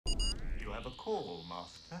have a call,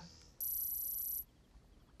 Master.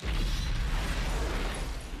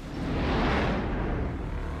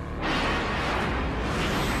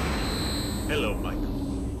 Hello,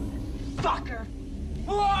 Michael. Fucker!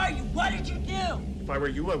 Who are you? What did you do? If I were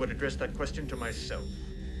you, I would address that question to myself.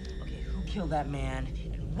 Okay, who killed that man?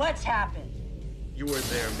 And what's happened? You were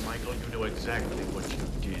there, Michael. You know exactly what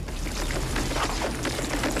you did.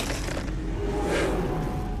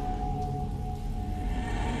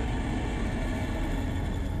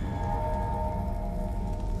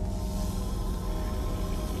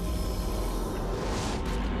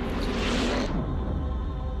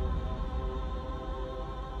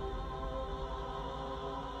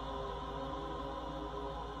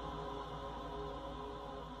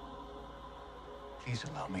 Please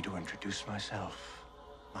allow me to introduce myself.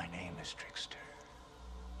 My name is Trickster.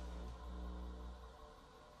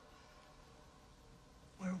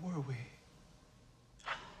 Where were we?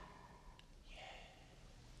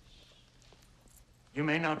 You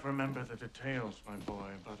may not remember the details, my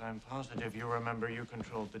boy, but I'm positive you remember you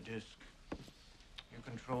controlled the disc. You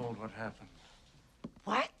controlled what happened.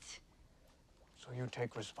 What? So you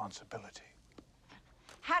take responsibility.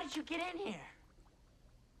 How did you get in here?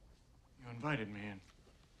 You invited me in.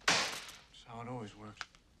 That's how it always works.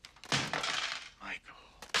 Michael.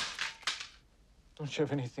 Don't you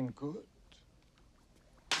have anything good?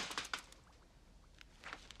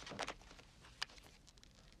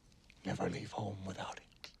 Never leave home without it.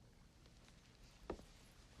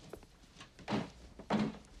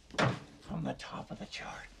 From the top of the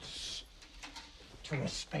charts to a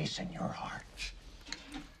space in your heart.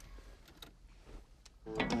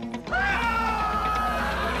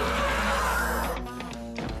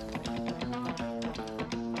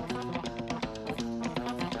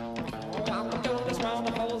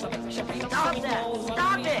 Stop that!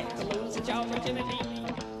 Stop it! To lose its opportunity.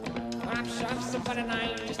 Pop shops for the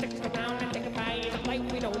night. Just stick around and take a bite of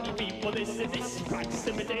life. We don't need people. This is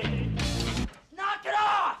proximity. Knock it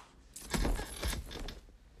off!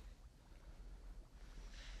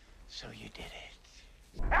 So you did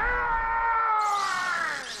it.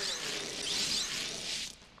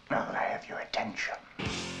 Now that I have your attention,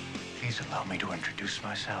 please allow me to introduce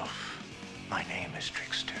myself. My name is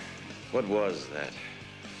Trickster. What was that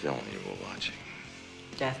film you were watching?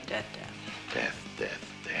 Death, death, death. Death,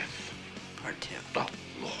 death, death. Part 2. Oh,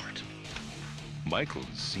 Lord. Michael's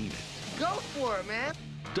seen it, Go for it, man.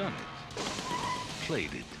 done it, played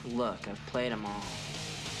it, Look, I've played them all.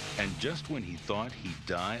 and just when he thought he'd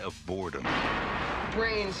die of boredom,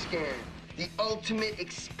 BRAINSCAN, the ultimate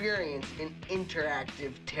experience in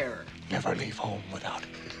interactive terror. Never leave home without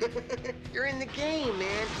it. You're in the game,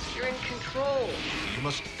 man. You're in control. You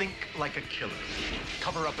must think like a killer.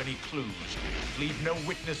 Cover up any clues. Leave no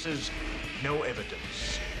witnesses, no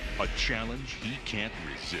evidence. a challenge he can't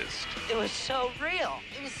resist. It was so real.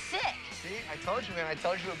 It was sick. See, I told you, man. I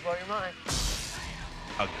told you it would blow your mind.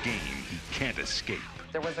 A game he can't escape.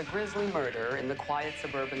 There was a grisly murder in the quiet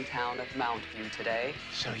suburban town of Mountview today.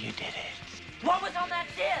 So you did it. What was on that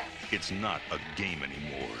disc? It's not a game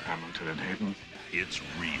anymore. Hamilton and Hayden. It's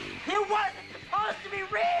real. It wasn't supposed to be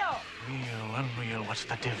real. Real, unreal, what's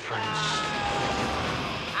the difference?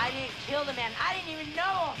 I didn't kill the man. I didn't even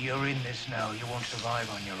know him. You're in this now. You won't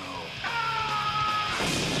survive on your own.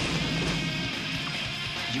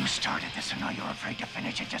 You started this, and now you're afraid to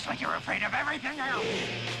finish it, just like you're afraid of everything else.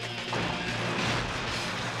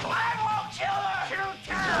 I won't kill her.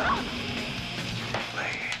 Shoot her.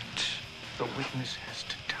 Wait. The witness has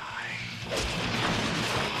to die.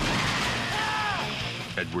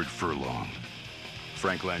 Edward Furlong,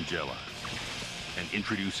 Frank Langella, and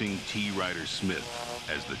introducing T. Ryder Smith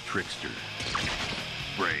as the Trickster.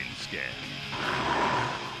 BRAINSCAN.